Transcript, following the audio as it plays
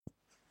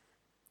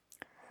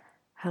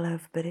Hello,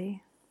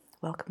 everybody.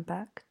 Welcome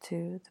back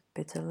to the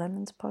Bitter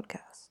Lemons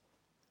podcast.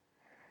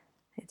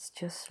 It's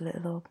just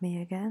little old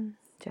me again,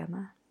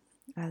 Gemma,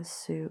 as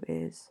Sue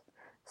is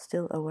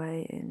still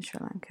away in Sri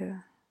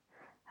Lanka,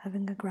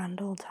 having a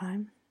grand old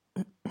time.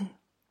 Just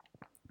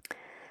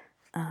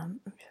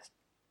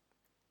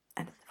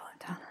edit the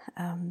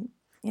volume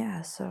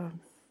down. So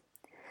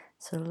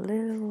it's a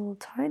little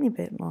tiny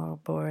bit more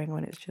boring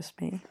when it's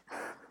just me,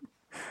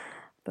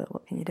 but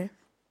what can you do?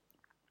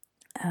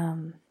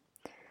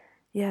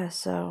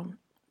 So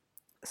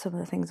some of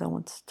the things I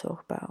want to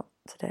talk about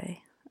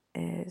today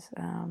is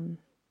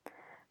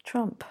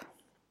Trump.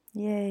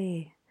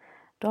 Yay!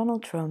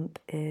 Donald Trump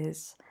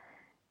is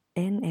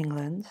in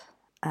England,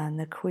 and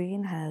the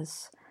Queen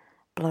has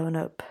blown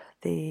up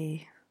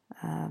the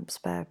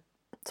spare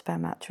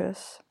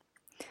mattress.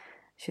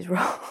 She's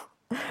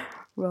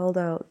rolled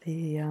out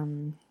the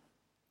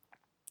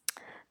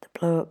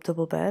blow up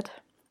double bed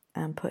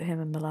and put him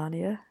and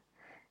Melania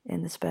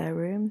in the spare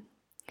room.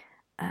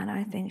 And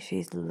I think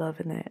she's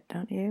loving it,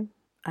 don't you?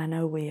 I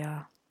know we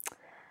are.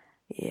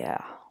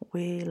 Yeah,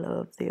 we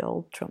love the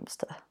old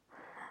Trumpster.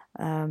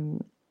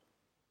 I'm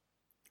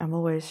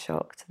always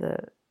shocked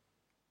that...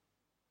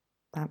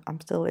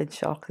 I'm still in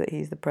shock that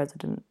he's the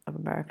president of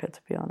America,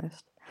 to be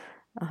honest.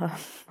 I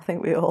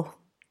think we all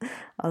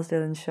are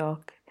still in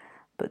shock.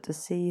 But to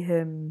see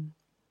him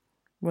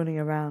running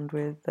around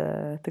with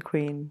the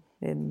Queen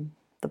in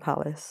the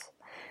palace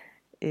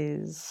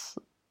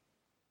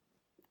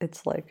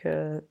it's like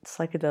a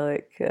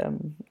psychedelic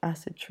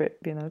acid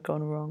trip,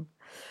 gone wrong.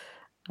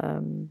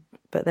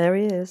 But there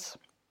he is.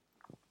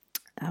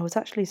 I was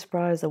actually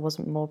surprised there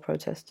wasn't more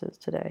protesters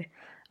today.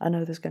 I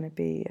know there's going to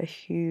be a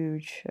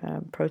huge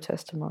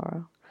protest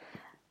tomorrow,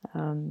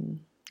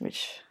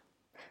 which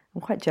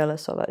I'm quite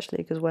jealous of,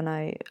 actually, because when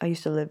I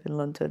used to live in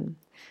London,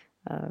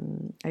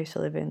 I used to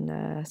live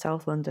in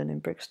South London, in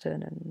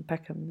Brixton and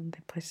Peckham and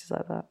places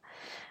like that.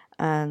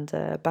 And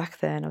back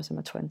then I was in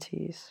my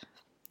 20s.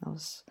 I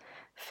was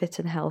fit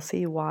and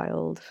healthy,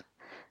 wild.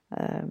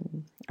 I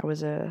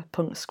was a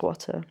punk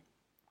squatter.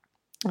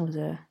 I was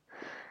a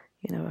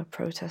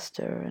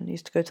protester, and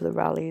used to go to the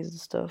rallies and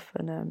stuff.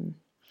 And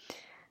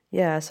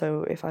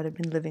so if I'd have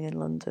been living in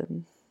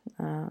London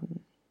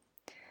and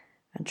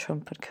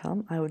Trump had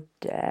come, I would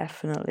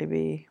definitely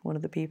be one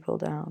of the people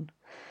down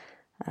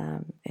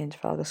in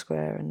Trafalgar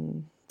Square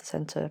and the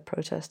centre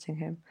protesting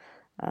him.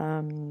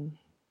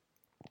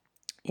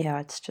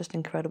 It's just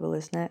incredible,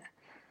 isn't it?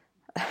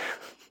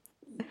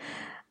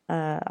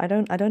 I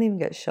don't even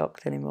get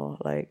shocked anymore.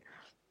 Like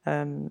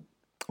when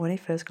he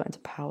first got into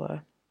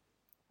power,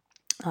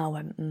 I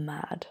went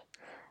mad.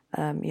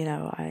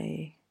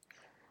 I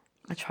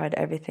tried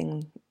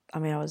everything. I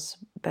mean, I was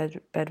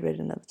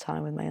bedridden at the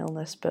time with my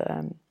illness, but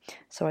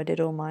so I did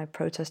all my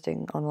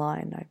protesting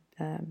online.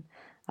 I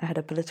had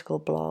a political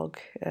blog,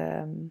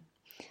 and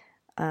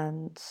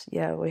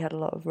we had a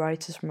lot of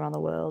writers from around the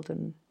world,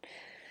 and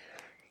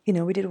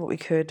we did what we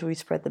could. We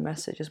spread the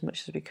message as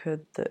much as we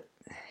could that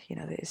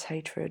that his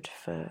hatred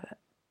for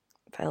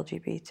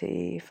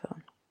LGBT,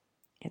 for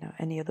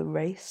any other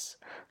race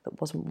that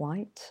wasn't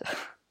white.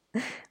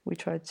 We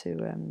tried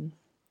to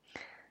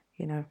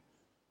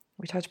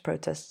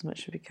protest as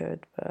much as we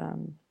could, but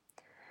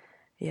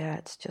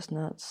it's just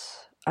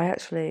nuts. I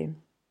actually,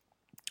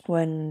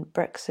 when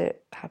Brexit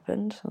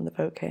happened and the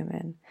vote came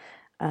in,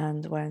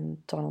 and when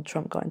Donald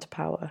Trump got into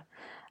power,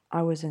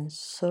 I was in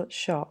such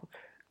shock.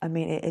 I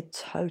mean, it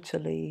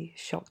totally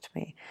shocked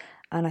me,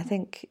 and I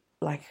think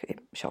it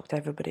shocked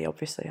everybody.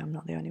 Obviously, I'm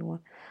not the only one.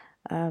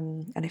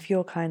 And if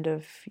you're kind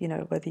of,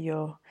 whether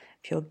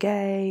if you're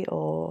gay,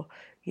 or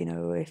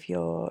if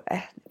you're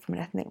from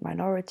an ethnic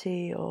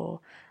minority,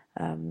 or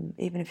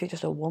even if you're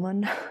just a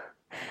woman,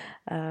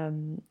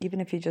 even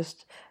if you're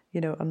just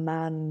a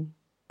man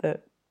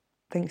that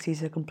thinks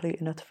he's a complete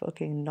and utter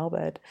fucking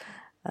knobhead,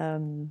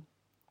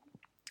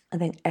 I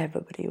think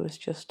everybody was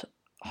just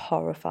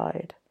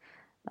horrified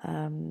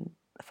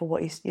for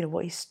what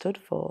he stood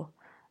for.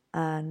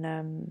 And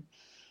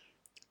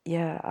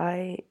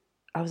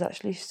I was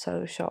actually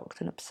so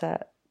shocked and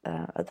upset.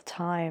 At the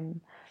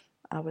time,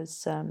 I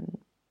was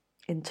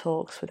in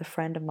talks with a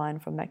friend of mine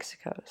from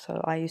Mexico.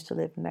 So I used to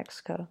live in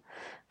Mexico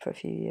for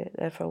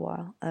a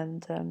while,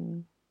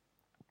 and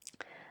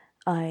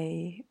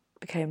I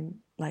became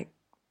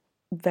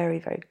very,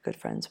 very good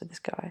friends with this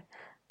guy,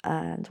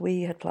 and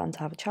we had planned to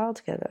have a child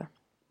together,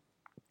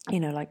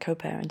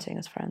 co-parenting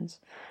as friends.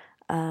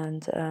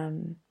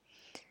 And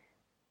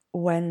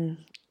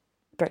when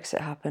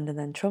Brexit happened and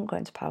then Trump got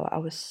into power, I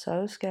was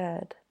so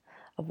scared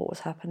of what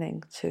was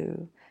happening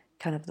to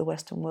kind of the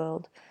Western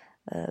world,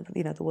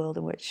 the world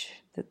in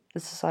which, the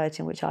society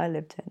in which I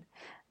lived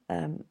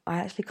in. I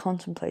actually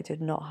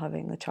contemplated not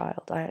having a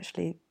child. I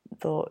actually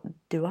thought,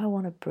 do I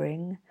want to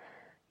bring,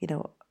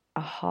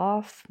 a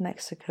half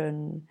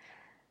Mexican,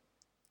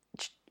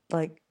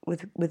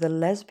 with a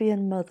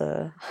lesbian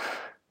mother,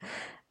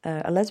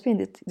 a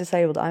lesbian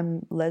disabled.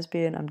 I'm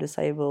lesbian, I'm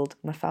disabled,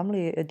 my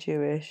family are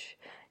Jewish,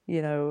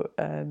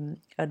 and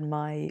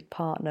my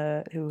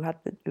partner who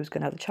was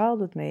going to have the child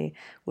with me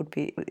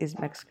is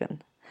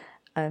Mexican.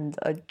 And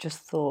I just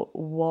thought,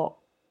 what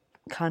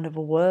kind of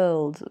a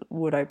world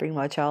would I bring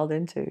my child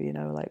into?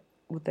 Like,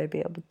 would they be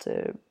able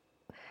to?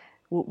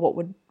 What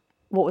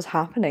was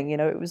happening?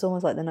 It was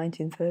almost like the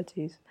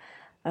 1930s.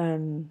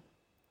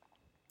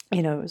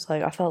 It was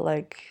like I felt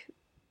like,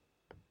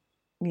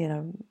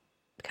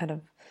 kind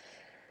of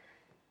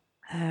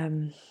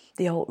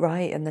the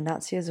alt-right and the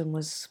Nazism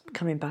was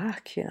coming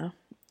back.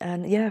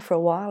 And yeah, for a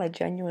while I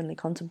genuinely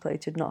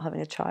contemplated not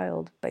having a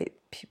child, but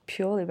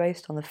purely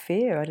based on the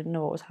fear. I didn't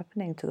know what was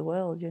happening to the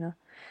world.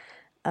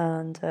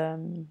 And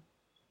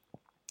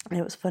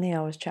it was funny.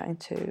 I was chatting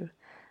to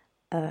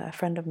a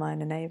friend of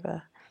mine, a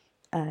neighbour,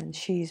 and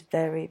she's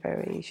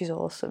she's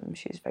awesome.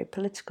 She's very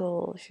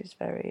political. She's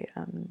very,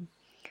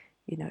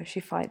 she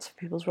fights for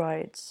people's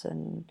rights,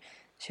 and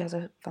she has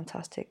a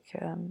fantastic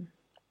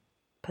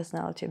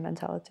personality and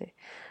mentality.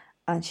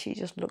 And she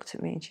just looked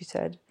at me and she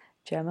said,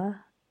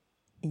 "Gemma,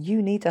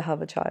 you need to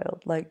have a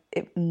child. Like,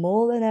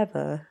 more than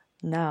ever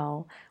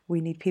now,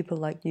 we need people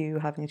like you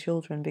having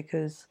children,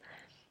 because,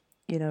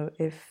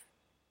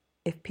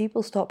 if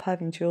people stop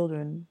having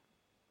children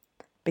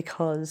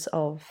because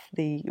of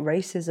the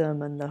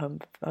racism and the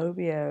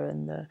homophobia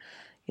and the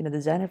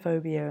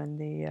xenophobia and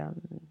the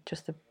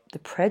just the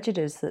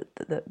prejudice that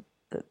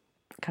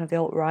kind of the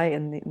alt-right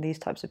and these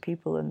types of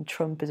people and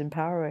Trump is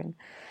empowering."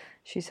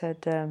 She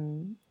said,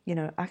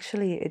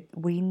 actually,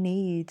 we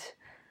need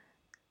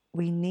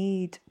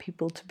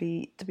people to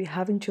be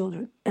having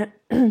children.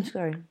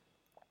 Sorry,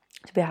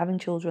 to be having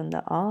children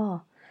that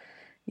are,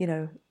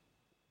 that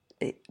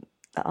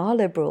are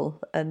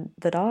liberal and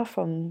that are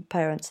from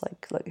parents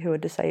like who are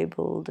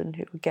disabled and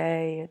who are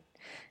gay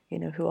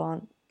and who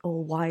aren't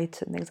all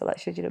white and things like that.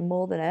 She said,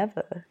 more than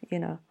ever,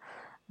 a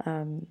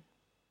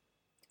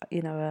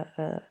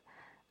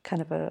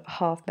kind of a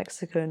half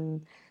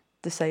Mexican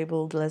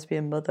disabled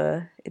lesbian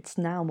mother. It's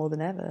now more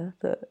than ever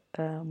that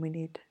we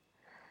need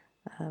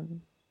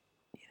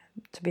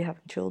to be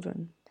having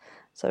children.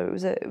 So it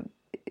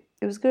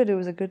was good. It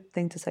was a good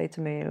thing to say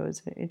to me. It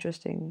was an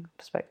interesting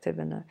perspective,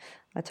 and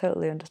I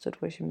totally understood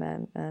what she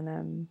meant.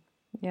 And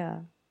yeah,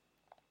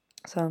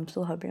 so I'm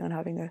still hoping on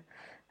having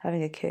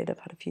a kid. I've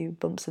had a few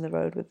bumps in the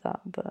road with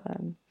that, but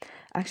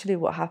actually,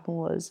 what happened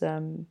was,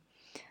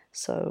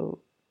 so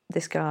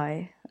this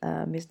guy,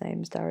 his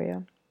name's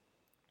Dario,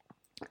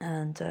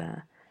 and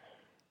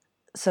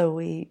so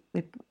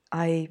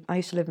I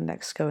used to live in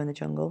Mexico in the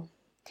jungle.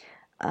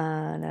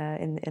 And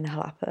in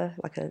Jalapa,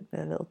 like a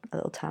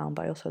little town,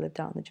 but I also lived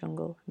out in the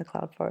jungle, in the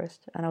cloud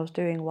forest, and I was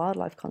doing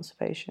wildlife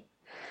conservation,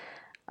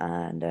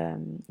 and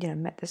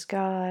met this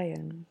guy,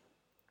 and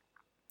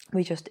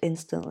we just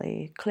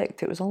instantly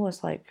clicked. It was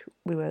almost like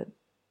we were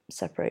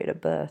separated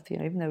at birth,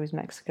 even though he was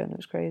Mexican. It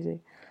was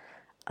crazy,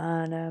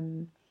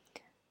 and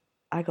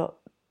I got,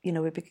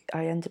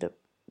 I ended up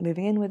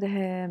moving in with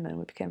him, and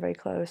we became very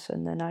close,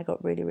 and then I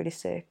got really, really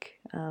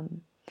sick.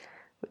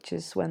 Which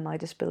is when my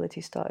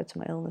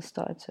illness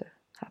started to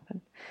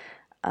happen.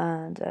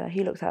 And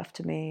he looked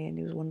after me, and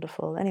he was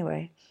wonderful.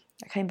 Anyway,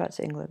 I came back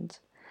to England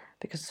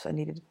because I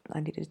needed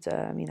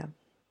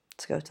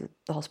to go to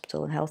the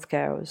hospital and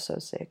healthcare. I was so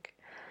sick.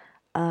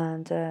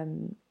 And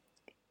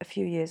a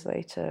few years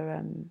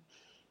later,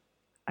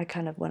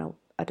 when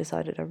I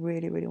decided I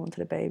really, really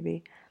wanted a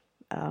baby,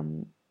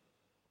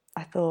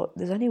 I thought,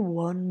 there's only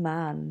one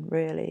man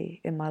really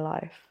in my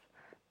life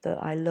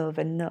that I love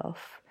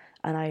enough,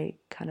 and I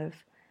kind of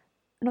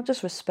not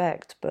just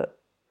respect, but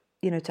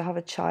to have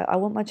a child. I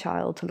want my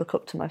child to look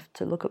up to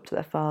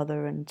their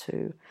father, and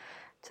to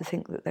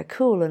think that they're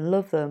cool and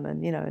love them,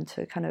 and and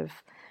to kind of,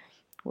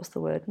 what's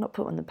the word? Not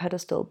put on the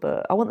pedestal,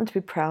 but I want them to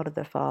be proud of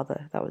their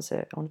father. That was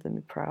it. I wanted them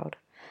to be proud.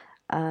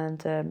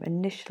 And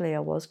initially, I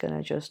was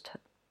gonna just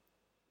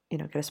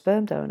get a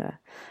sperm donor,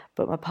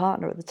 but my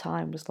partner at the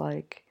time was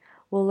like,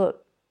 "Well,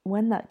 look,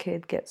 when that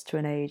kid gets to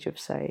an age of,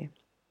 say,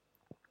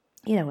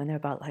 when they're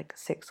about like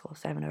 6 or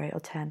 7 or 8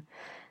 or 10."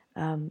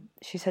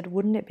 She said,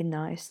 "Wouldn't it be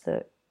nice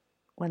that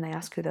when they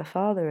ask who their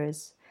father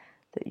is,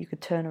 that you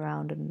could turn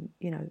around and,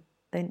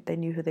 they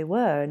knew who they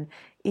were, and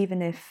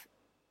even if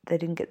they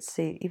didn't get to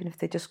see, even if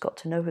they just got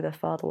to know who their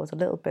father was a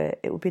little bit,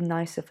 it would be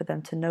nicer for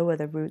them to know where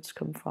their roots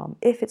come from,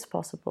 if it's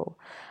possible."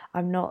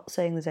 I'm not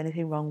saying there's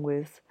anything wrong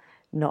with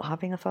not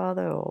having a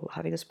father or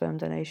having a sperm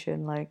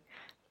donation. Like,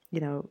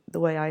 the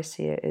way I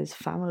see it is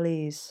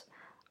families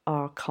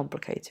are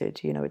complicated.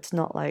 It's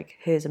not like,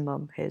 here's a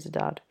mum, here's a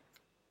dad.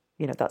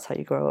 That's how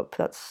you grow up.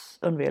 That's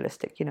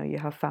unrealistic. You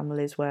have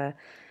families where,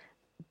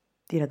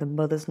 the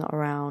mother's not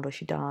around or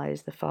she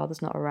dies, the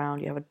father's not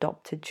around, you have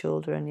adopted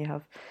children, you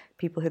have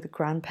people who the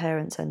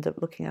grandparents end up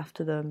looking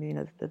after them,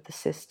 the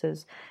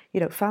sisters.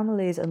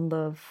 Families and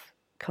love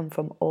come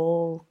from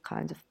all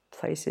kinds of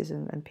places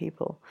and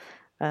people.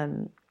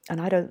 And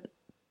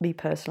me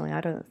personally,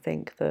 I don't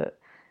think that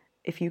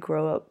if you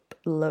grow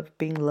up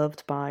being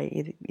loved by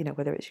either,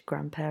 whether it's your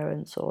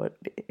grandparents or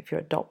if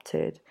you're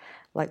adopted,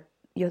 like,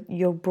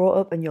 you're brought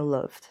up and you're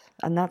loved,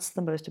 and that's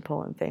the most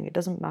important thing. It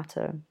doesn't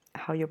matter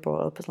how you're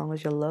brought up, as long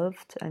as you're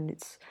loved, and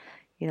it's,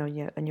 you know,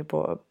 you're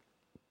brought up,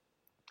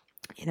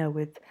 you know,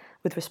 with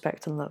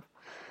respect and love.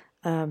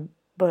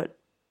 But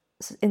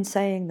in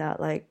saying that,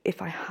 like,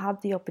 if I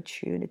had the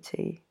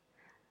opportunity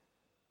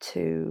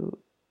to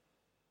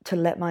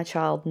let my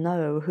child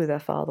know who their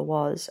father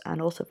was,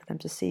 and also for them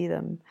to see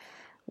them,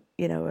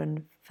 you know,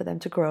 and for them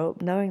to grow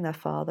up knowing their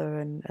father,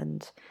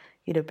 and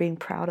you know, being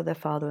proud of their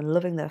father and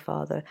loving their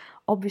father.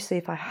 Obviously,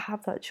 if I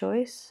have that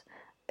choice,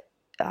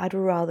 I'd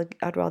rather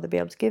be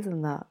able to give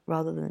them that,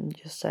 rather than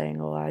just saying,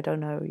 "Oh, I don't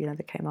know," you know,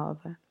 they came out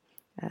of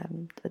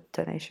a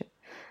donation.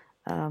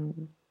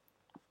 And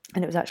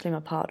it was actually my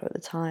partner at the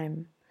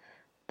time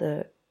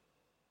that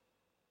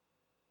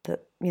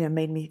you know,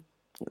 made me.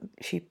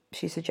 She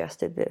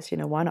suggested this. You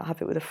know, why not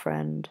have it with a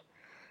friend,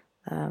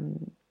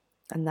 and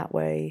that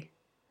way,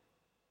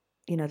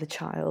 you know, the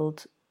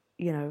child,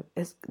 you know,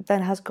 has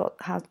got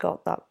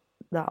that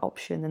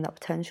option and that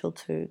potential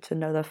to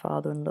know their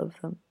father and love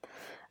them.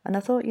 And I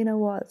thought, you know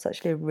what, it's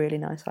actually a really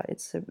nice.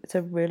 It's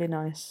a really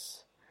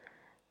nice,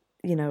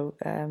 you know,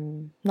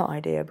 not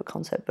idea but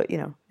concept, but you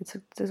know, it's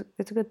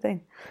a good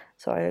thing.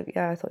 So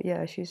I thought,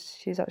 yeah,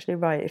 she's actually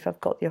right. If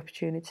I've got the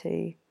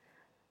opportunity,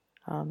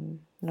 then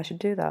I should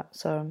do that.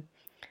 So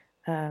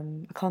I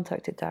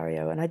contacted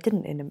Dario, and I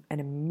didn't in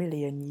a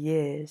million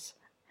years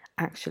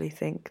actually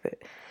think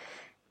that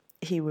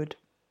he would,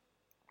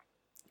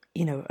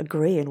 you know,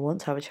 agree and want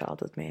to have a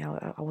child with me.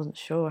 I wasn't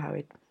sure how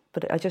he'd,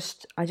 but I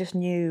just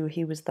knew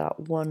he was that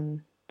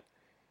one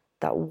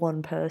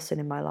person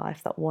in my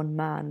life, that one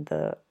man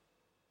that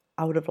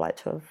I would have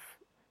liked to have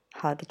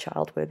had a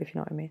child with, if you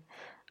know what I mean.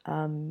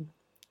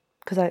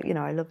 Because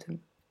I loved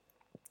him.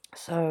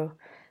 So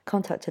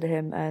contacted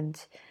him,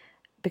 and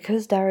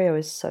because Dario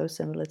is so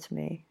similar to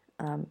me,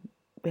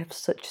 we have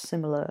such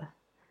similar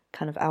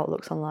kind of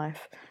outlooks on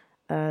life,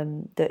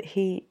 that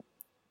he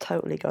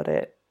totally got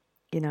it.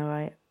 You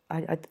know,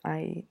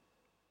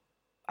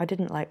 I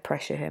didn't like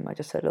pressure him. I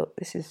just said, look,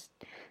 this is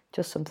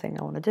just something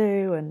I want to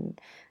do, and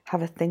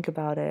have a think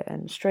about it.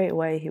 And straight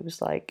away he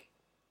was like,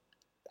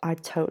 I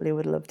totally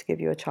would love to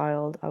give you a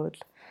child. I would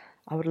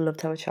love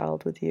to have a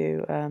child with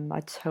you.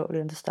 I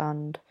totally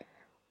understand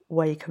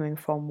where you're coming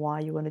from, why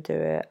you want to do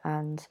it,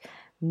 and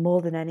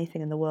more than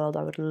anything in the world,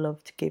 I would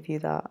love to give you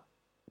that,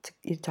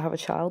 to have a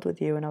child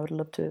with you, and I would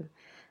love to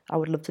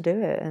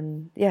do it.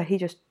 And yeah,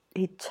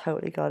 he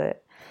totally got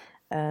it.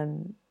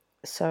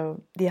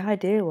 So the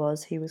idea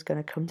was he was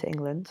going to come to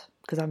England,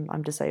 because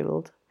I'm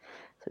disabled,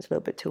 so it's a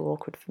little bit too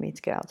awkward for me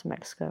to get out to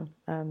Mexico.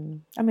 I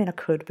mean, I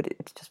could, but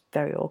it's just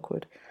very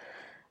awkward.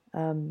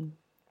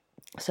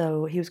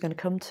 So he was going to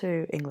come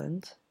to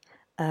England,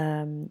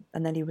 and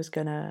then he was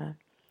going to,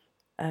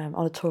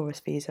 on a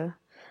tourist visa,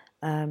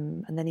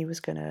 and then he was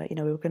going to, you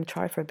know, we were going to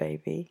try for a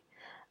baby,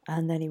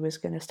 and then he was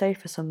going to stay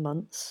for some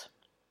months,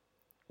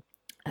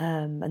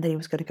 and then he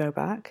was going to go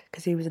back,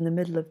 because he was in the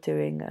middle of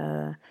doing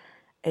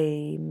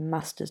a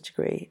master's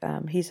degree.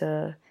 He's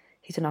an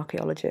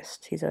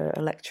archaeologist. He's a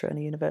lecturer in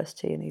a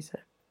university, and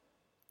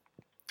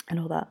and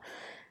all that.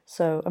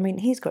 So I mean,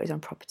 he's got his own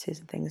properties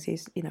and things. He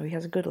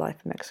has a good life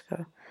in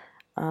Mexico.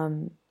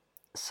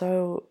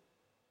 So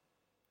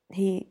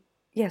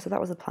so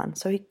that was the plan.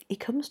 So he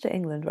comes to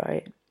England,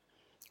 right,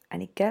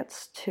 and he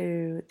gets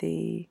to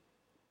the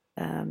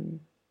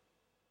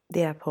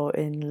airport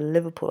in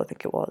Liverpool, I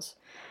think it was,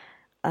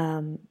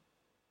 and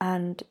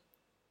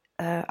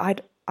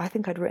I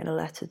think I'd written a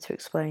letter to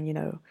explain, you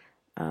know,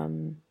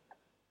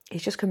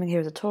 he's just coming here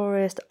as a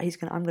tourist.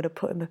 I'm gonna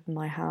put him up in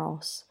my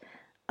house.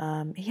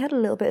 He had a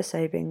little bit of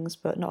savings,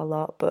 but not a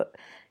lot. But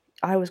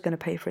I was going to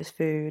pay for his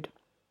food,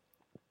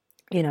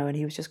 you know, and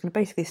he was just going to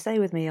basically stay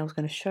with me. I was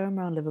going to show him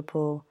around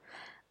Liverpool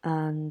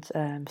and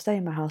stay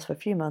in my house for a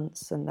few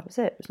months, and that was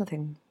it. It was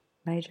nothing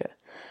major.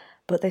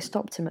 But they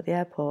stopped him at the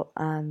airport,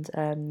 and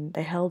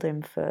they held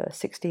him for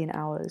 16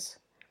 hours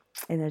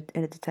in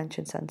a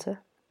detention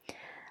centre,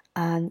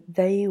 and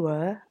they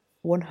were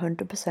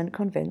 100%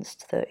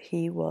 convinced that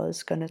he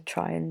was going to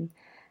try and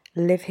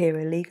live here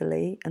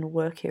illegally and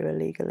work here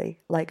illegally.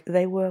 Like,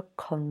 they were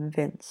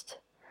convinced.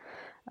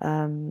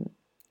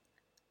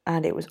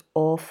 And it was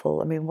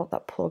awful. I mean, what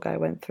that poor guy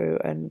went through.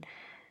 And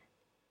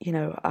you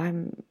know,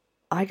 I'm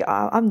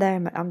there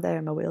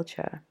in my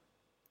wheelchair,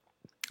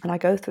 and I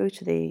go through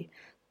to the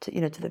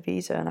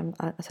visa, and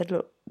I said,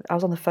 look, I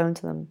was on the phone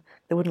to them.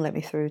 They wouldn't let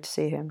me through to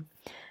see him,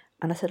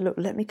 and I said, look,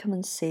 let me come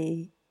and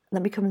see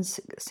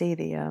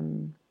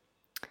the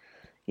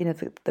you know,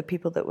 the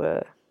people that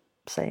were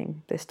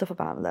saying this stuff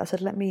about him. I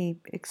said, let me,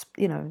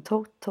 you know,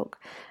 talk.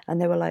 And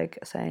they were like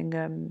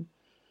saying,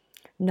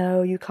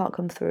 no, you can't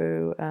come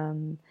through.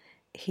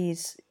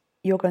 He's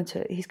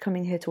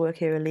coming here to work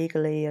here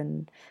illegally,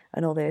 and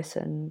all this,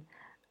 and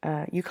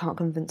you can't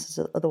convince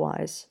us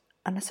otherwise.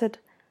 And I said,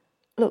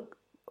 look,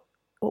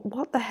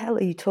 what the hell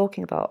are you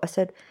talking about? I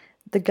said,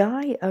 the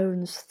guy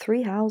owns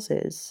 3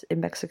 houses in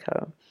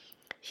Mexico.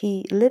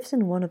 He lives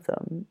in one of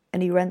them,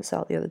 and he rents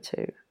out the other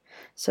 2.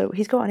 So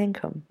he's got an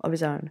income of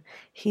his own.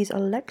 He's a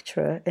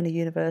lecturer in a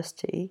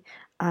university,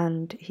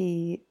 and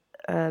he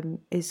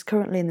is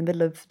currently in the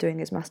middle of doing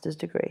his master's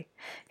degree.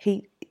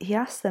 He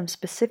asked them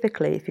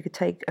specifically if he could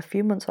take a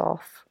few months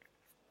off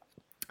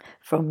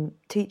from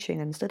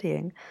teaching and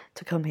studying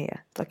to come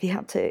here. Like, he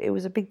had to, it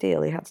was a big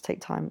deal. He had to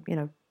take time,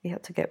 he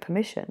had to get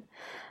permission.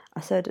 I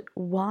said,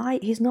 why?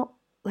 He's not,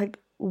 like,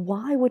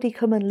 why would he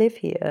come and live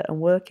here and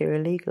work here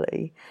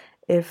illegally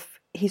if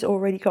he's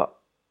already got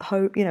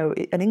home,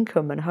 an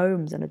income and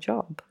homes and a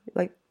job?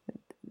 Like,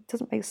 it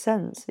doesn't make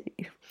sense.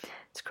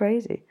 It's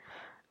crazy.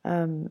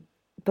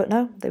 But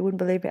no, they wouldn't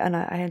believe it. And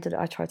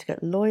I tried to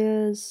get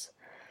lawyers.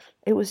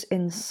 It was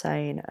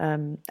insane.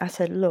 I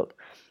said, look,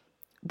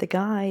 the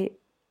guy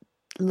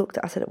looked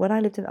at, I said, when I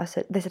lived in,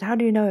 they said, how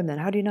do you know him then?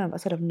 How do you know him? I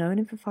said, I've known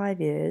him for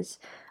 5 years.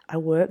 I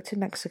worked in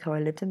Mexico.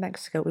 I lived in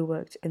Mexico. We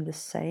worked in the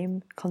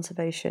same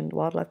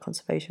wildlife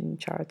conservation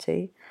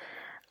charity.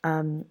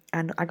 And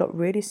I got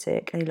really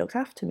sick and he looked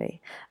after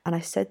me. And I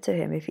said to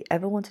him, if he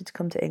ever wanted to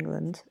come to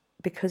England,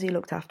 because he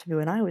looked after me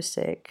when I was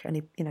sick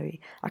and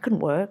I couldn't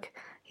work.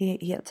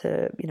 He had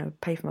to,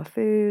 pay for my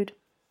food,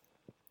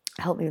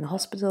 help me in the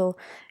hospital.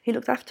 He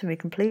looked after me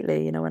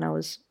completely, when I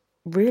was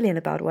really in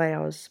a bad way. I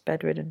was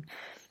bedridden.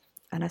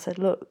 And I said,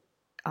 look,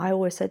 I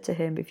always said to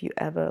him, if you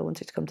ever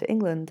wanted to come to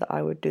England, that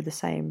I would do the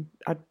same.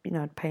 I'd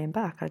pay him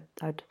back.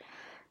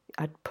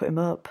 I'd put him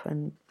up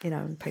and,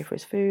 and pay for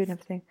his food and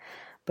everything.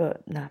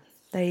 But no,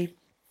 they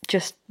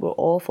just were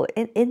awful.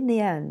 In the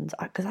end,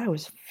 because I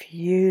was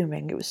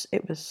fuming.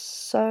 It was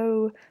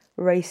so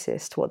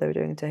racist what they were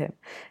doing to him,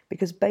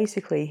 because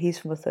basically he's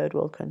from a third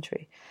world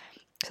country.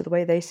 So the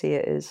way they see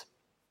it is,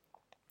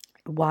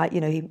 why,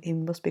 he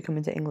must be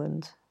coming to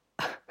England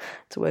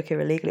to work here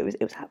illegally.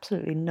 It was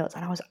absolutely nuts,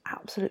 and I was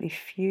absolutely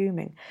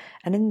fuming.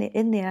 And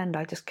in the end,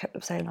 I just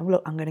kept saying,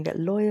 look, I'm going to get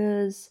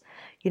lawyers.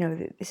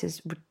 This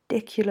is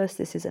ridiculous.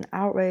 This is an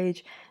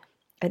outrage.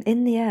 And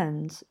in the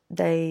end,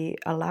 they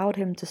allowed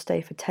him to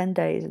stay for 10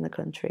 days in the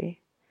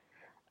country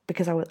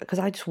because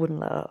I just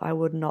wouldn't let up. I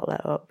would not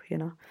let up,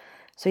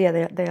 So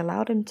yeah, they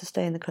allowed him to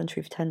stay in the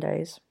country for 10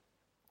 days,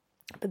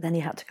 but then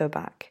he had to go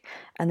back.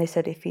 And they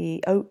said if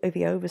he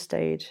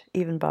overstayed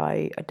even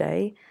by a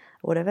day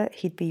or whatever,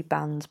 he'd be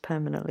banned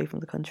permanently from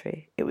the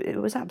country.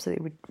 It was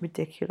absolutely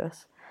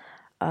ridiculous.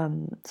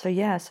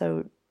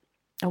 So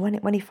and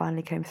when he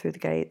finally came through the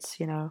gates,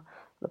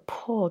 the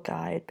poor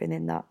guy had been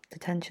in that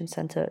detention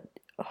centre.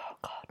 Oh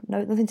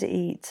God, nothing to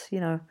eat,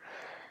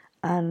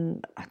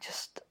 And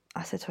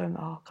I said to him,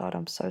 oh God,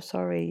 I'm so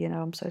sorry,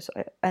 I'm so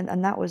sorry.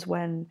 And that was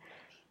when,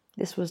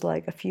 this was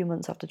like a few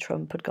months after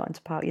Trump had got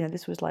into power.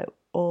 This was like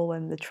all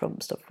when the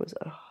Trump stuff was,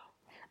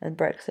 and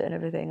Brexit and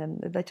everything, and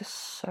they're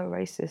just so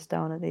racist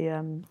down at the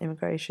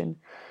immigration.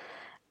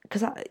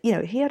 Because he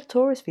had a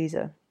tourist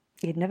visa.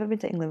 He'd never been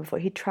to England before.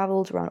 He'd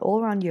travelled all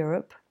around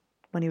Europe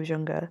when he was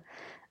younger.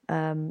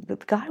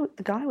 The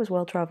guy was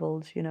well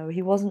travelled.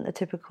 He wasn't a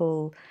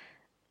typical.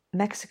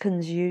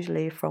 Mexicans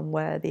usually from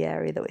where the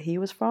area that he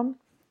was from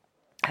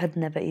had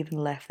never even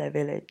left their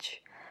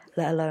village,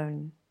 let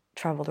alone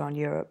travelled around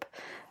Europe.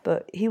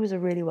 But he was a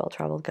really well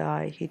travelled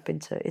guy. He'd been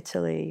to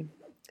Italy,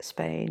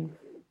 Spain,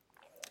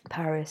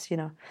 Paris.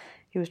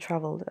 He was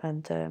travelled,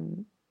 and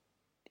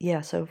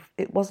so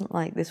it wasn't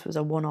like this was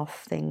a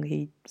one-off thing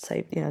he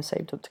saved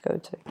up to go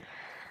to.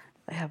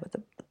 Yeah, but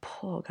the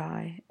poor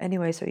guy.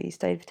 Anyway, so he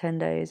stayed for 10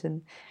 days,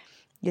 and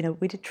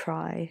we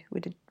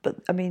did, but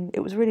I mean,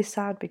 it was really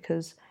sad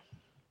because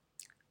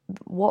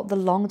what the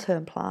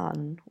long-term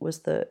plan was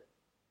that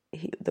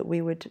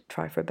we would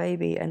try for a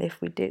baby, and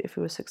if we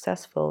were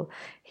successful,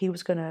 he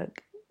was gonna,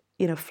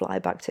 fly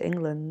back to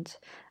England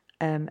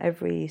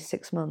every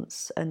 6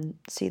 months and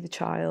see the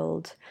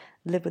child,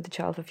 live with the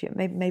child for a few,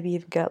 maybe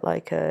even get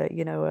like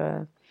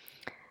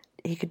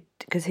he could,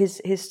 because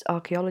his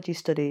archaeology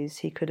studies,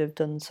 he could have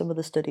done some of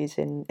the studies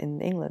in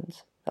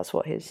England. That's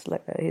what his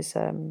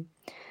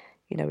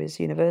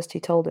university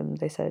told him.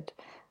 They said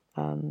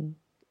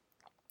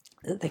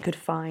that they could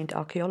find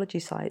archaeology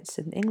sites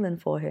in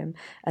England for him,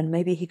 and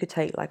maybe he could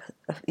take like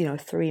a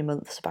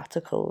 3-month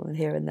sabbatical and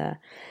here and there.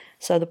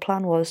 So the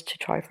plan was to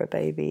try for a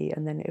baby,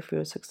 and then if we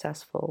were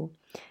successful,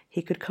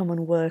 he could come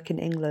and work in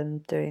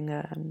England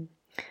doing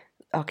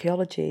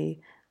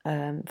archaeology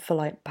for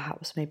like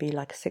perhaps maybe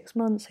like 6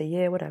 months, a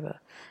year, whatever,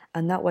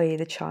 and that way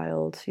the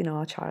child,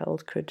 our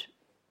child, could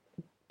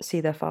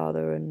see their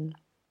father. And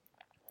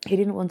he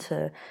didn't want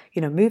to,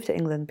 move to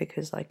England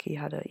because like he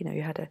had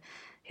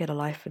a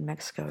life in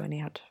Mexico, and he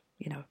had,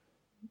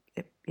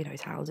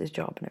 his house, his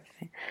job, and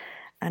everything.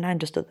 And I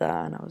understood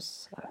that, and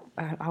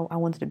I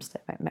wanted him to stay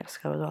in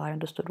Mexico as well. I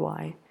understood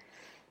why.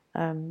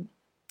 But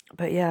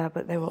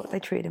they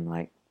treated him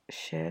like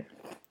shit.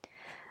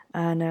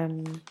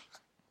 And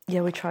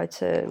we tried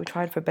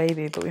for a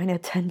baby, but we only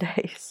had 10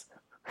 days.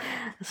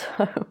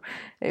 So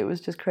it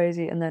was just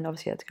crazy. And then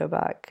obviously I had to go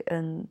back.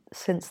 And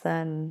since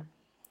then,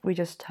 we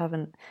just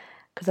haven't,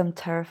 because I'm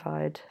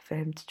terrified for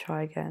him to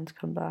try again, to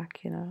come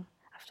back,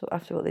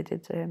 after what they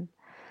did to him.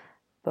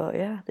 But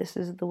yeah, this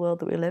is the world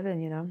that we live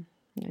in,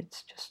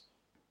 It's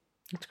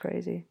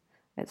crazy.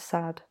 It's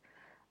sad.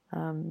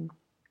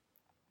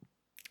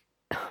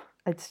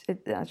 It's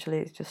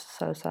just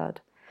so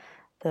sad.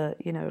 that,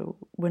 you know,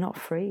 we're not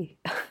free.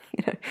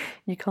 You know,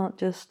 you can't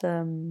just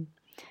I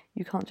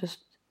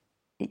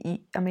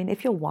mean,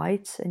 if you're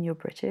white and you're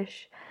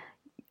British,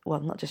 well,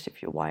 not just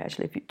if you're white,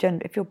 actually,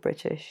 if you're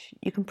British,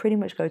 you can pretty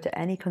much go to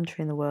any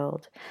country in the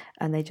world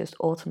and they just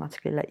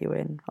automatically let you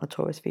in on a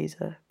tourist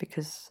visa,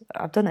 because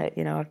I've done it,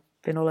 you know, I've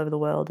been all over the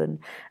world, and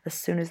as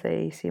soon as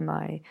they see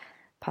my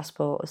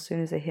passport, as soon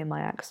as they hear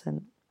my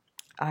accent,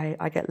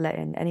 I get let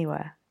in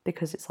anywhere,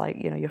 because it's like,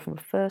 you know, you're from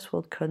a first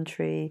world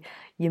country,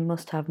 you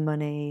must have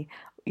money,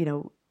 you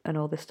know, and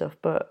all this stuff.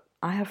 But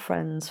I have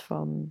friends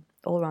from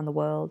all around the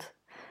world,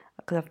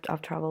 because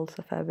I've travelled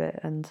a fair bit,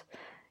 and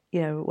you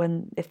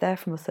know, if they're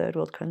from a third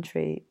world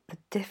country, the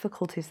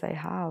difficulties they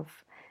have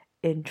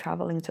in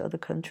traveling to other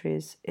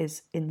countries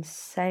is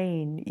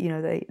insane. You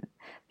know,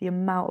 the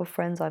amount of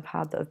friends I've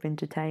had that have been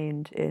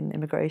detained in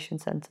immigration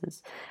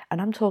centres,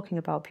 and I'm talking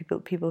about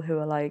people who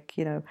are like,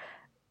 you know,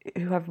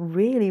 who have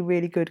really,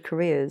 really good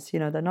careers. You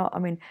know, they're not. I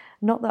mean,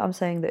 not that I'm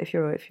saying that if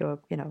you're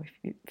you know,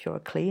 if you're a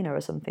cleaner or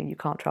something, you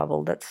can't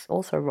travel. That's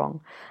also wrong.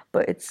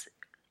 But it's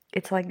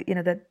like, you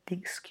know, that the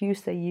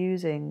excuse they're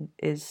using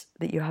is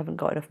that you haven't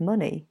got enough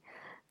money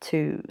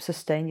to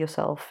sustain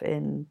yourself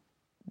in,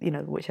 you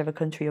know, whichever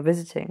country you're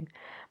visiting.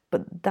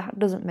 But that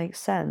doesn't make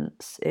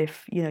sense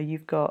if, you know,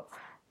 you've got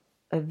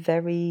a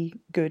very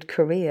good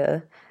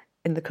career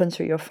in the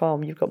country you're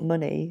from, you've got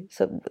money.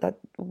 So that,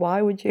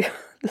 why would you?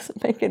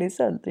 Doesn't make any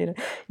sense. You know,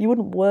 you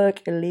wouldn't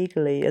work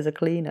illegally as a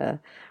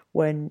cleaner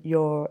when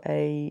you're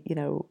a, you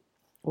know,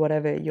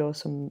 whatever, you're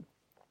some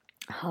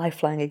high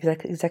flying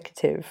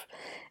executive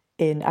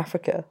in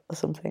Africa or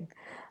something.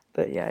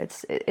 But yeah,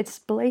 it's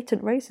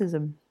blatant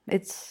racism.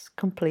 It's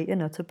complete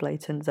and utter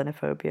blatant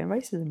xenophobia and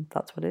racism.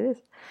 That's what it is.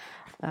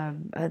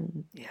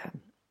 And yeah,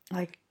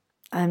 like,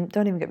 and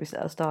don't even get me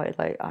started.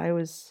 Like, I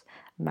was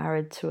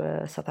married to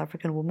a South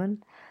African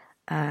woman,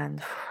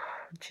 and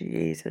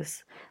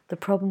Jesus, the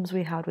problems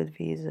we had with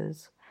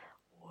visas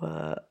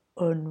were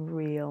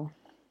unreal.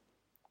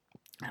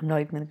 I'm not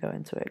even going to go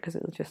into it because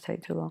it'll just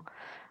take too long.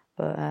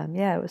 But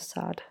yeah, it was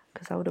sad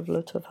because I would have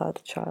loved to have had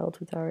a child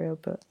with Dario,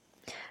 but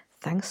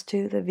thanks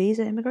to the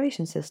visa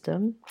immigration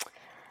system,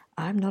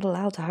 I'm not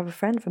allowed to have a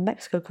friend from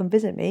Mexico come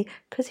visit me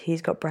because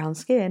he's got brown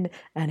skin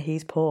and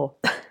he's poor,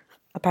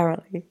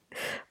 apparently,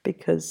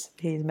 because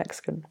he's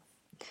Mexican.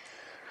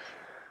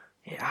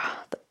 Yeah,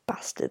 the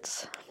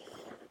bastards.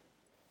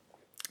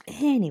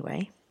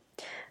 Anyway,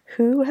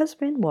 who has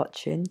been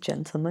watching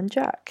Gentleman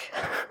Jack?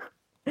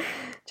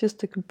 Just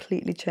to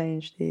completely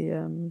change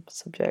the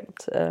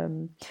subject.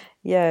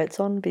 Yeah, it's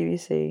on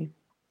BBC.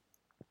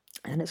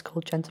 And it's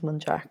called Gentleman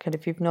Jack. And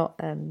if you've not,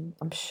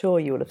 I'm sure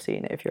you will have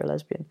seen it if you're a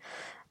lesbian.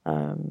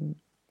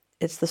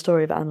 It's the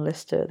story of Anne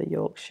Lister, the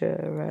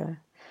Yorkshire,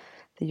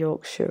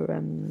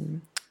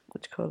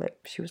 what do you call it?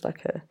 She was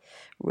like a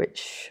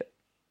rich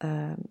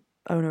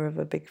owner of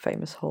a big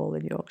famous hall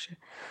in Yorkshire.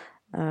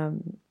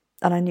 And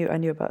I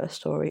knew about her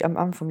story.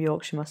 I'm from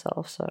Yorkshire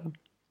myself, so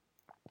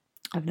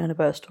I've known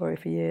about her story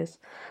for years.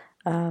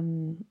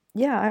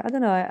 Yeah, I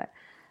don't know.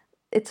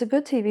 It's a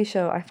good TV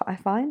show. I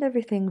find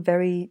everything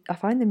very. I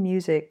find the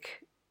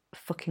music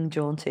fucking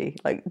jaunty,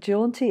 like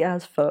jaunty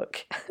as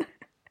fuck.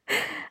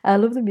 I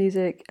love the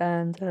music,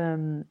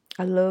 and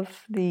I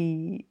love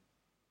the,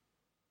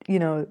 you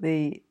know,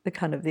 the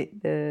kind of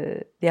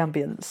the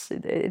ambience.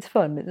 It's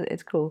fun.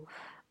 It's cool,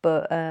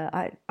 but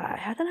I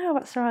don't know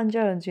about Sarah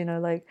Jones. You know,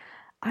 like,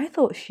 I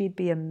thought she'd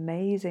be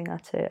amazing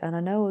at it, and I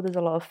know there's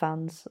a lot of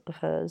fans of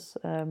hers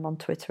on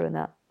Twitter and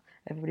that.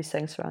 Everybody's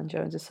saying Sarah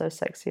Jones is so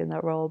sexy in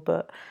that role,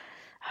 but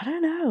I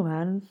don't know,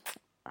 man.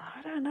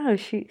 I don't know.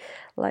 She,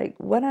 like,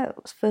 when I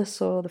first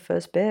saw the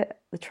first bit,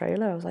 the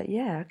trailer, I was like,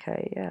 yeah,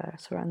 okay, yeah,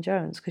 Saran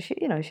Jones, because she,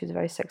 you know, she's a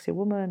very sexy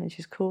woman and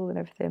she's cool and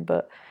everything.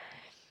 But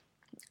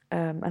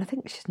and I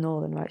think she's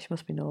Northern, right? She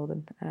must be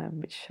Northern,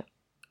 which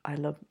I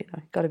love. You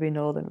know, got to be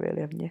Northern, really,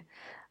 haven't you?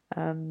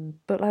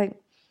 But like,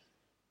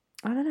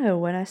 I don't know.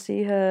 When I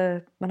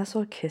saw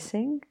her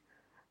kissing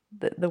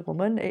the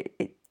woman,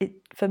 it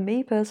for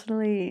me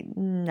personally,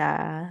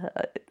 nah,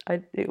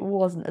 it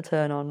wasn't a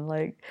turn on.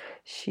 Like,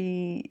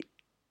 she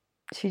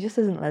just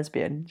isn't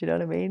lesbian. Do you know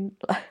what I mean?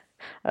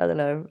 I don't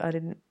know.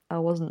 I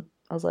wasn't.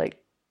 I was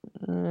like,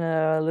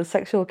 no, the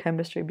sexual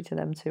chemistry between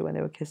them two when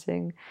they were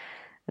kissing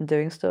and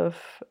doing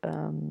stuff.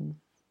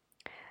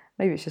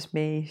 Maybe it's just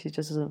me. She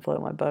just doesn't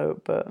float my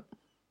boat. But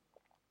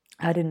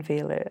I didn't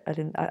feel it.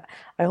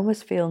 I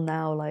almost feel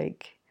now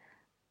like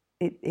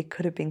it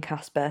could have been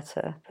cast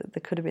better. That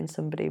there could have been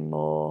somebody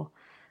more.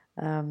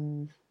 I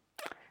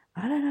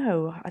don't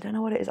know. I don't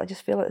know what it is. I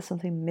just feel like there's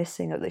something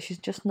missing. That she's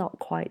just not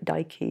quite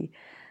dykey.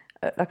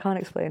 I can't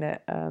explain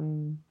it.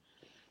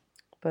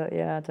 But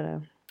yeah, I don't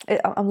know.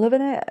 I'm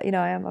loving it. You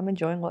know, I'm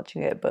enjoying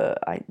watching it. But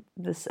I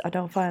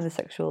don't find the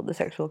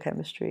sexual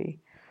chemistry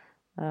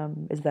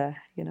is there.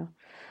 You know.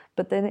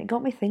 But then it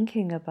got me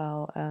thinking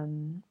about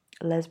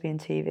lesbian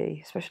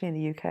TV, especially in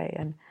the UK,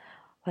 and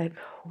like,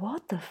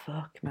 what the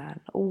fuck, man?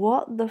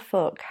 What the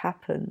fuck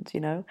happened? You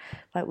know,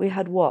 like, we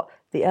had what,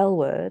 the L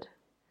Word,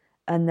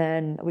 and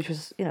then, which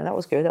was, you know, that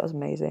was good, that was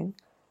amazing,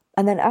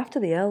 and then after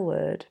the L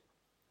Word,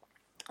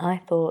 I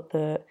thought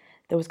that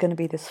there was going to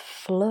be this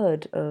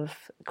flood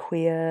of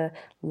queer,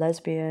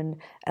 lesbian,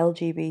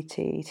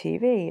 LGBT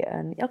TV.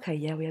 And okay,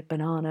 yeah, we had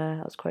Banana,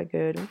 that was quite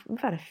good. We've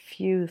had a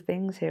few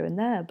things here and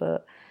there,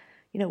 but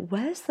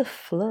where's the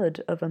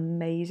flood of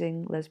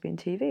amazing lesbian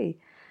TV?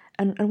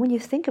 And when you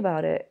think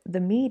about it, the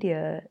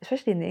media,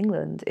 especially in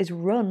England, is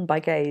run by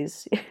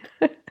gays.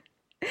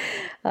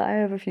 I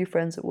have a few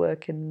friends that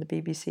work in the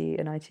BBC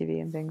and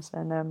ITV and things,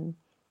 and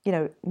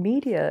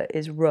media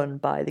is run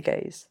by the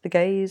gays. The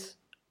gays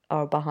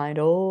are behind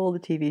all the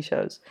TV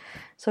shows.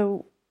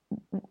 So,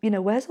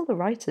 where's all the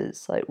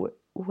writers? Like,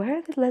 where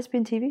are the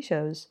lesbian TV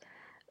shows?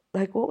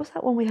 Like, what was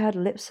that one we had,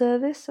 Lip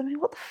Service? I mean,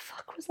 what the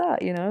fuck was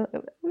that?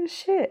 It was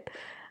shit.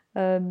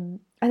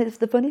 And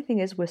the funny thing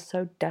is, we're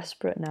so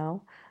desperate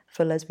now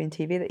for lesbian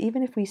TV that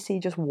even if we see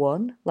just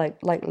one, like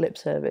Lip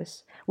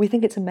Service, we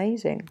think it's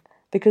amazing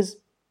because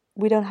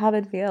we don't have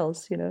anything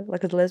else.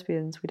 Like as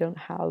lesbians, we don't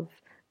have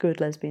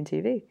good lesbian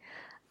TV.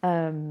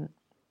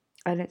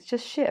 And it's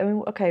just shit. I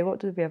mean, okay, what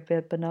did we have? We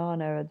had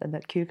Banana and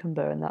that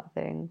Cucumber and that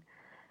thing.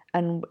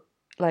 And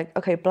like,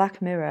 okay,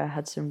 Black Mirror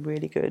had some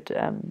really good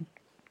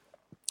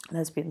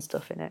lesbian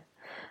stuff in it.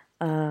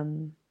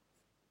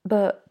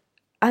 But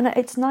and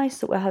it's nice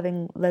that we're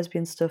having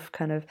lesbian stuff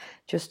kind of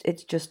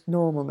it's just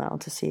normal now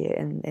to see it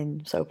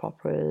in soap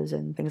operas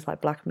and things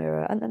like Black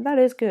Mirror, and that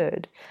is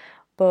good.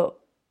 But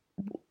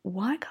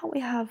why can't we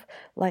have,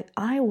 like,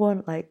 I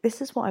want, like,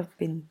 this is what I've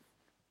been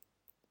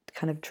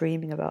kind of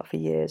dreaming about for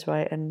years,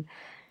 right? And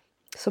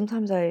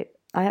sometimes I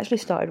actually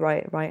started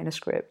writing a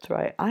script,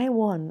 right? I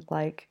want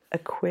like a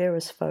queer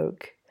as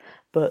folk,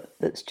 but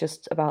that's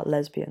just about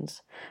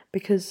lesbians,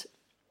 because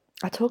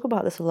I talk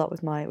about this a lot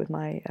with my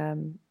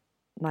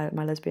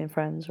my lesbian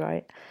friends,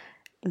 right?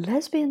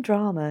 Lesbian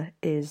drama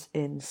is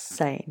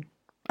insane,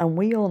 and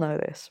we all know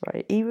this,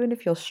 right? Even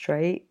if you're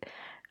straight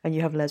and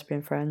you have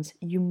lesbian friends,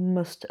 you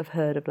must have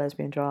heard of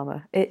lesbian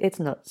drama. It's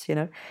nuts,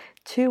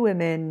 Two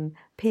women,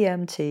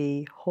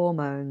 PMT,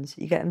 hormones,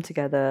 you get them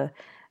together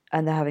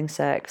and they're having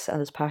sex and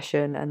there's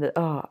passion and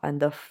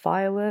the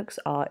fireworks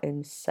are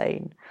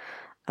insane.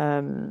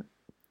 So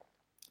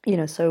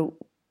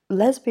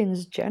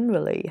lesbians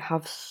generally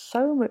have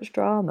so much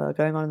drama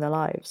going on in their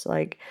lives.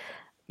 Like,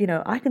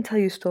 I can tell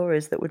you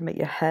stories that would make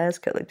your hairs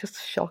get, like,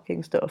 just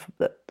shocking stuff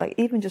that, like,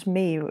 even just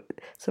me,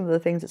 some of the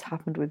things that's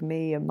happened with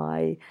me and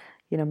my,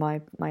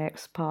 my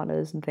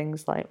ex-partners and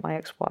things, like my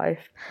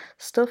ex-wife,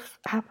 stuff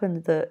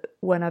happened that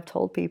when I've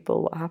told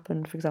people what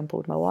happened, for example,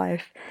 with my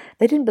wife,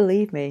 they didn't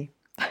believe me.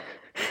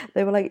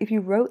 They were like, if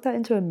you wrote that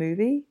into a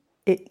movie,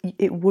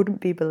 it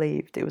wouldn't be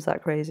believed. It was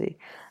that crazy.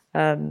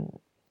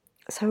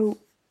 So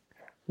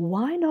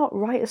why not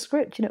write a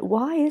script?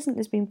 Why isn't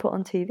this being put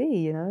on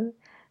TV?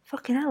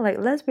 Fucking hell, like,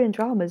 lesbian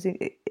drama is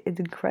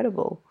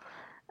incredible,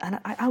 and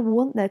I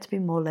want there to be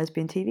more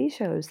lesbian TV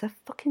shows. There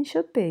fucking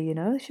should be.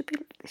 There should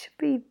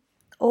be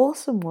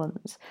awesome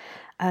ones,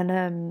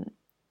 and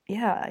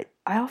yeah,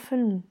 I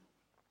often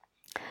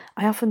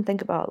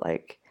think about,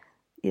 like,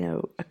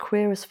 a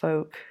queer as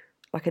folk,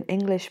 like an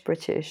English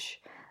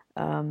British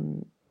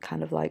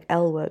kind of like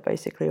L word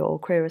basically, or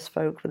queer as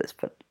folk, but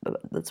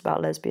that's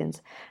about lesbians.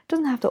 It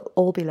doesn't have to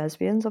all be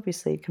lesbians.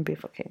 Obviously, it can be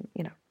fucking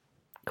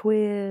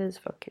queers,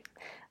 fucking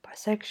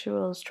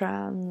bisexuals,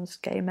 trans,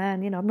 gay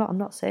men. I'm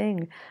not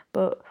saying,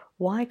 but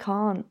why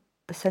can't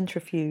the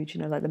centrifuge,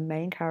 like the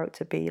main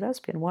character, be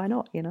lesbian? Why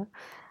not? I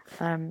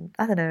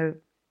don't know.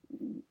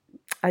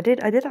 I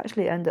did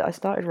actually end it. I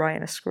started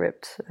writing a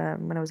script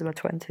when I was in my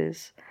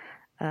 20s.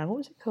 What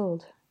was it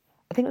called?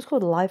 I think it was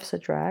called Life's a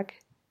Drag.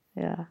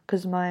 Yeah,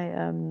 because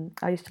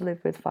I used to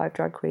live with 5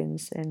 drag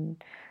queens in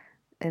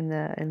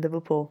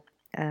Liverpool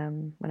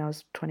when I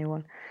was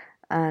 21,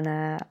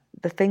 and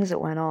the things that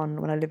went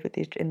on when I lived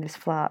in this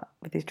flat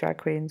with these drag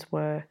queens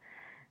were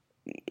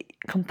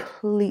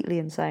completely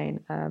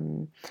insane.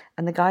 And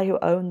the guy who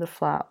owned the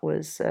flat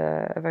was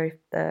a very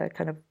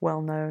kind of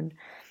well-known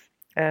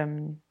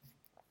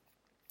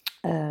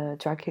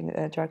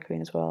drag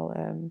queen as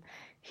well.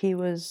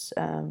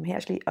 He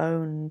actually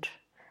owned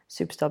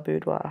Superstar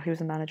Boudoir. He was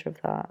the manager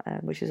of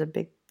that, which is a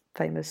big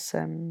famous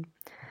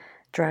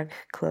drag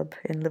club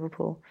in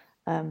Liverpool.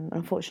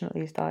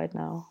 Unfortunately, he's died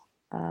now.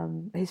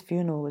 His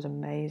funeral was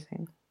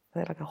amazing.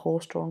 They had like a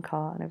horse-drawn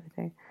cart and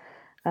everything.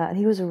 And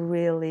he was a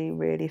really,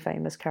 really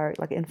famous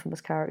character, like infamous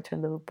character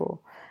in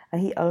Liverpool.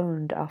 And he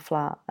owned our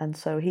flat, and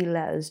so he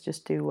let us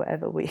just do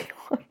whatever we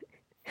wanted.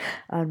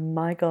 And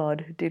my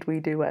God, did we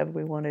do whatever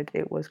we wanted?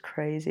 It was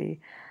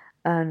crazy.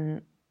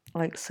 And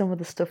like some of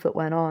the stuff that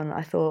went on,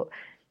 I thought,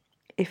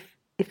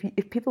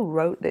 if people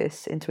wrote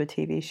this into a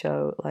TV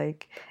show,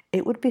 like,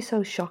 it would be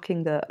so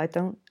shocking that I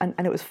don't, and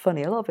it was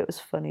funny. A lot of it was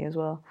funny as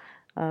well.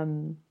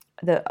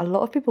 That a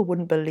lot of people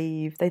wouldn't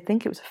believe. They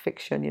think it was a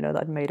fiction, that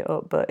I'd made it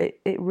up, but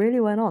it really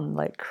went on,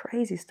 like,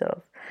 crazy stuff.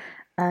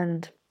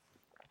 And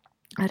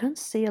I don't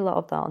see a lot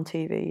of that on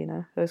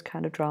TV, those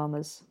kind of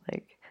dramas,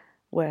 like,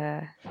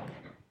 where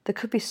there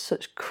could be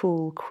such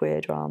cool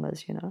queer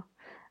dramas,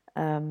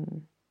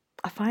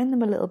 I find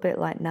them a little bit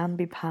like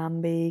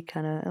namby-pamby,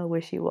 kind of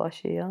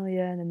wishy-washy. Oh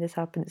yeah, and then this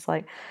happened. It's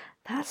like,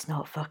 that's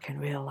not fucking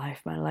real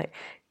life, man. Like,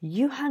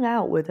 you hang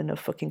out with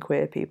enough fucking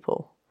queer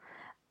people,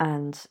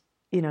 and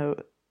you know,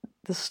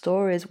 the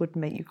stories would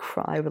make you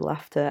cry with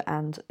laughter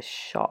and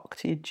shock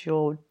to your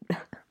jaw.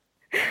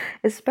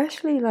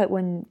 Especially like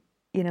when,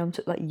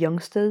 like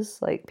youngsters,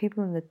 like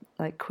people in the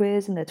like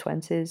queers in their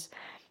 20s,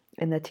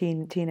 in their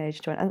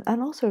teenage 20s,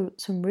 and also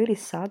some really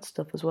sad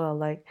stuff as well.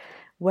 Like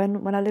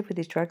when I lived with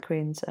these drag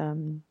queens,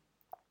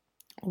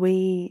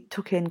 we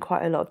took in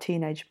quite a lot of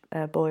teenage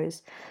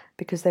boys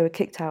because they were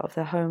kicked out of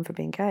their home for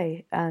being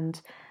gay, and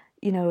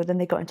then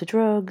they got into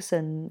drugs,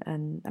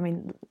 and I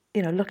mean,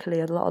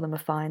 luckily a lot of them are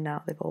fine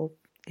now. They've all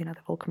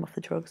come off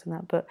the drugs and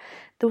that, but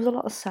there was a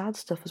lot of sad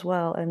stuff as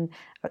well. And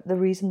the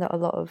reason that a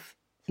lot of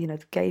the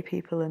gay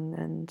people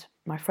and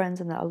my friends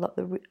and that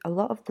a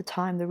lot of the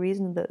time, the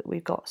reason that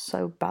we got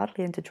so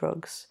badly into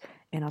drugs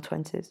in our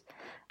 20s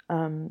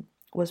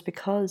was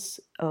because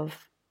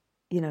of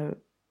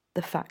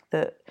the fact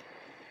that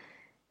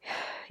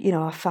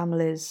our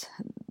families,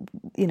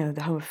 the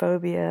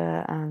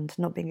homophobia and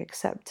not being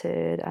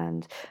accepted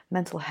and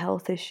mental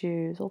health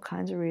issues, all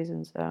kinds of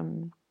reasons.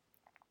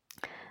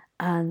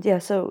 And yeah,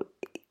 so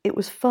it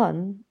was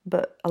fun,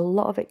 but a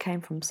lot of it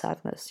came from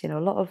sadness. A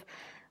lot of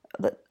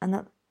that, and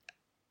that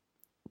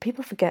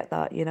people forget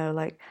that.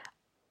 Like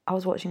I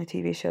was watching a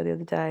TV show the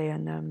other day,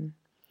 and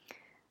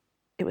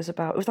it was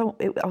about.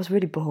 I was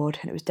really bored,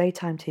 and it was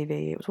daytime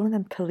TV. It was one of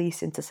them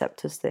police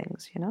interceptors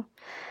things,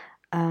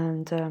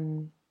 and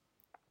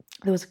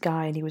there was a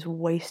guy, and he was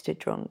wasted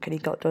drunk, and he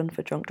got done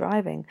for drunk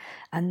driving,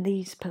 and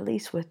these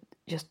police were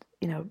just,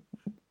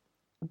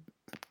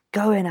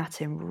 going at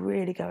him,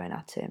 really going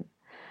at him.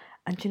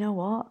 And you know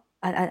what?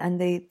 And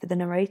the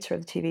narrator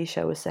of the TV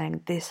show was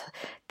saying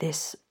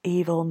this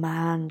evil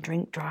man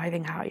drink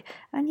driving,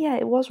 and yeah,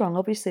 it was wrong.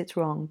 Obviously, it's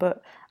wrong.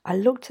 But I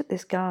looked at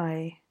this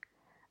guy,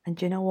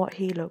 and you know what?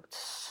 He looked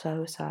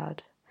so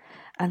sad.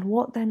 And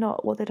what they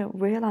don't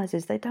realize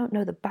is they don't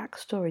know the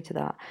backstory to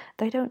that.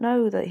 They don't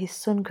know that his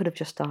son could have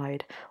just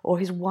died, or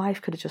his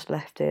wife could have just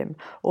left him,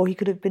 or he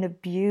could have been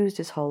abused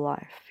his whole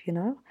life.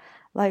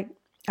 Like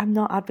I'm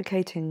not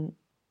advocating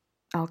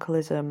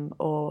alcoholism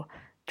or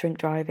drink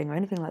driving or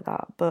anything like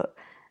that, but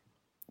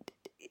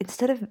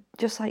instead of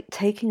just like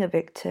taking a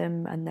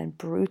victim and then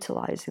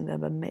brutalizing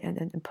them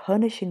and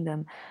punishing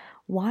them,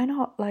 why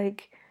not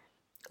like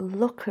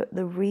look at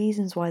the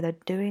reasons why they're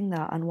doing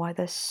that and why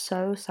they're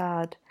so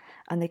sad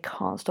and they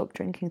can't stop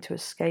drinking to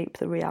escape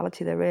the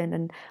reality they're in,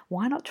 and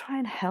why not try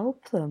and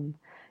help them,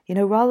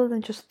 rather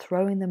than just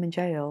throwing them in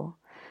jail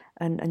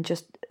and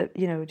just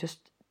just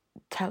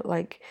tell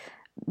like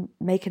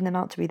making them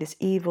out to be this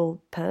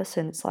evil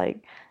person. It's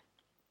like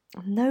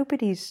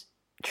nobody's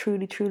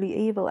truly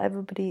evil.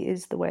 Everybody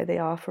is the way they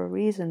are for a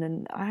reason.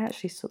 And I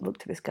actually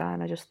looked at this guy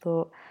and I just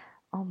thought,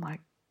 oh my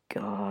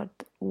God,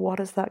 what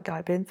has that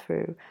guy been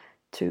through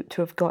to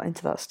have got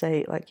into that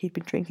state? Like he'd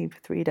been drinking for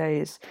 3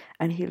 days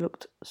and he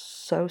looked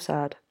so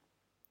sad.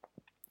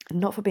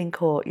 Not for being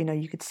caught,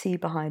 you could see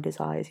behind his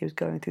eyes he was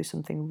going through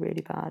something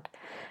really bad.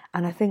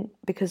 And I think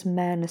because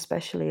men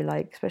especially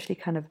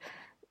kind of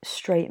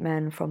straight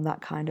men from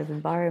that kind of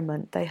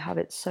environment, they have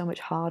it so much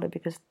harder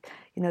because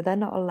they're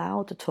not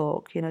allowed to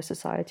talk.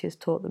 Society has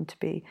taught them to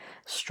be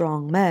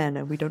strong men,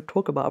 and we don't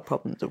talk about our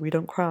problems, and we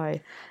don't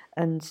cry.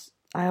 And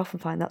I often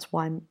find that's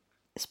why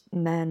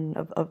men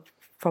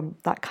from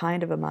that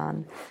kind of a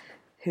man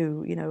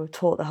who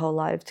taught their whole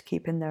lives to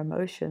keep in their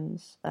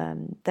emotions,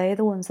 they're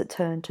the ones that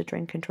turn to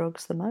drink and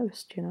drugs the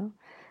most, and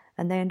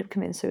they end up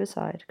committing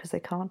suicide because they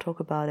can't talk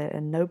about it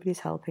and nobody's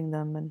helping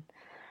them. And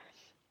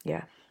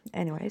yeah,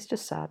 anyway, it's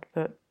just sad.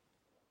 But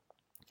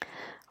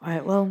all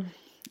right, well,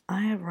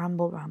 I have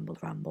rambled on,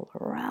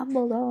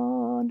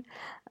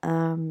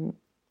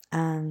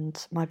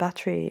 and my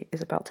battery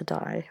is about to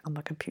die on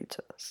my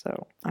computer,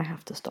 so I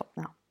have to stop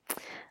now.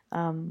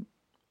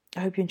 I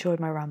hope you enjoyed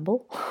my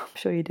ramble. I'm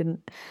sure you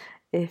didn't.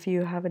 If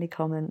you have any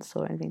comments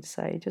or anything to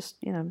say,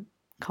 just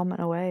comment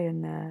away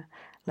and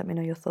let me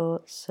know your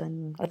thoughts,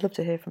 and I'd love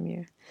to hear from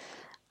you.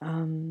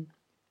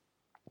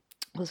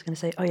 What was I going to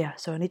say? Oh yeah,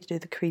 so I need to do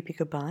the creepy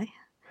goodbye.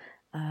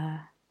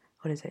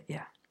 What is it?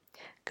 Yeah.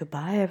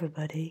 Goodbye,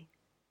 everybody.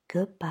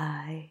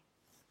 Goodbye.